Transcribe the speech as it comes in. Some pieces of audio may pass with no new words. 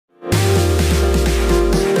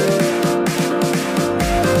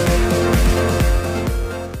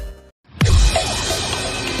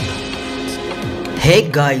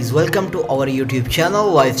Guys, welcome to our YouTube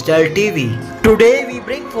channel Lifestyle TV. Today we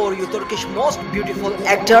bring for you Turkish most beautiful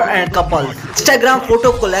actor and couple Instagram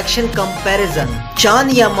photo collection comparison.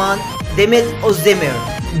 Yaman, Demet Özdemir.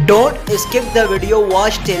 Don't skip the video,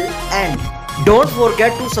 watch till end. Don't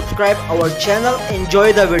forget to subscribe our channel.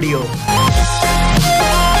 Enjoy the video.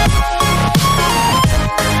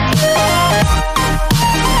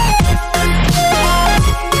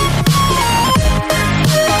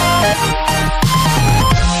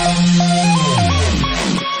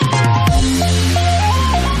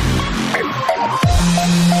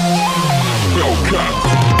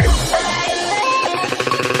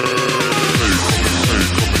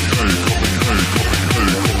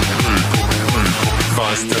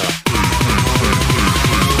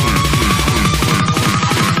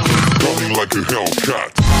 Like a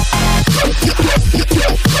Hellcat.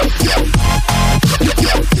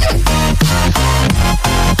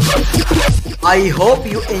 I hope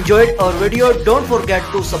you enjoyed our video. Don't forget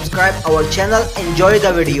to subscribe our channel. Enjoy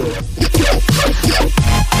the video.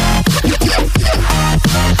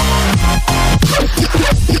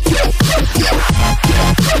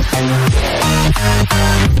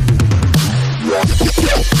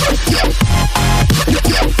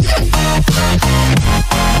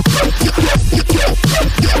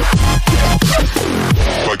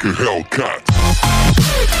 Like a Hellcat.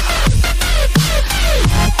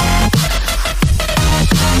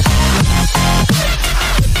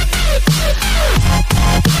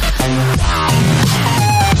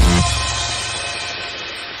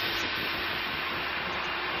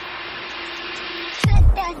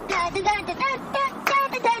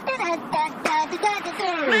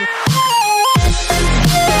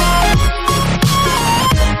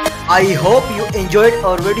 I hope you enjoyed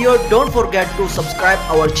our video. Don't forget to subscribe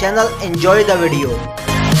our channel. Enjoy the video.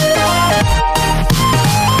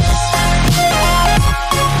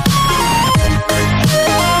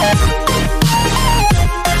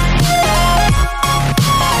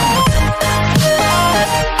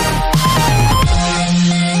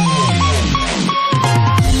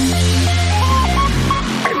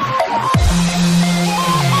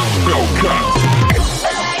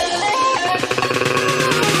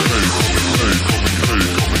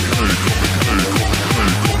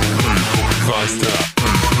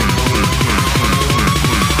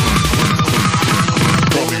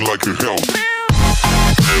 Like a hell.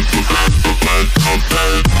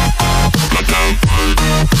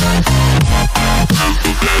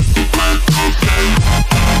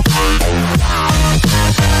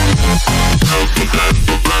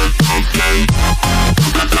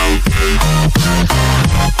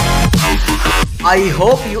 I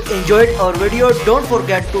hope you enjoyed our video. Don't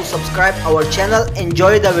forget to subscribe our channel.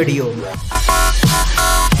 Enjoy the video.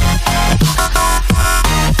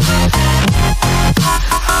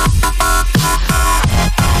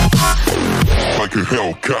 Like a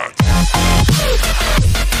Hellcat.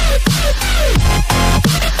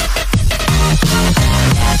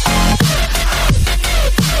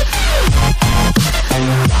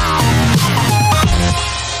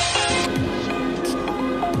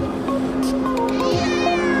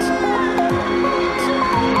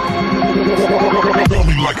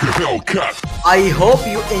 Like a Hellcat. I hope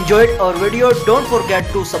you enjoyed our video. Don't forget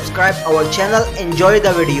to subscribe our channel. Enjoy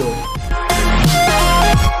the video.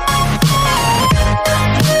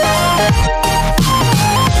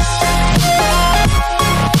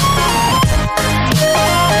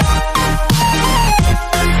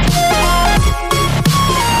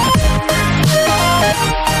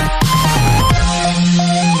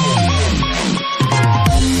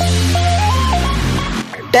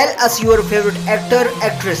 Tell us your favorite actor,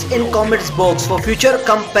 actress in comments box for future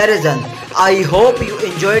comparison. I hope you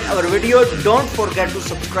enjoyed our video. Don't forget to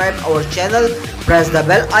subscribe our channel. Press the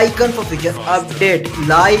bell icon for future update.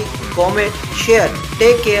 Like, comment, share.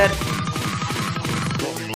 Take care.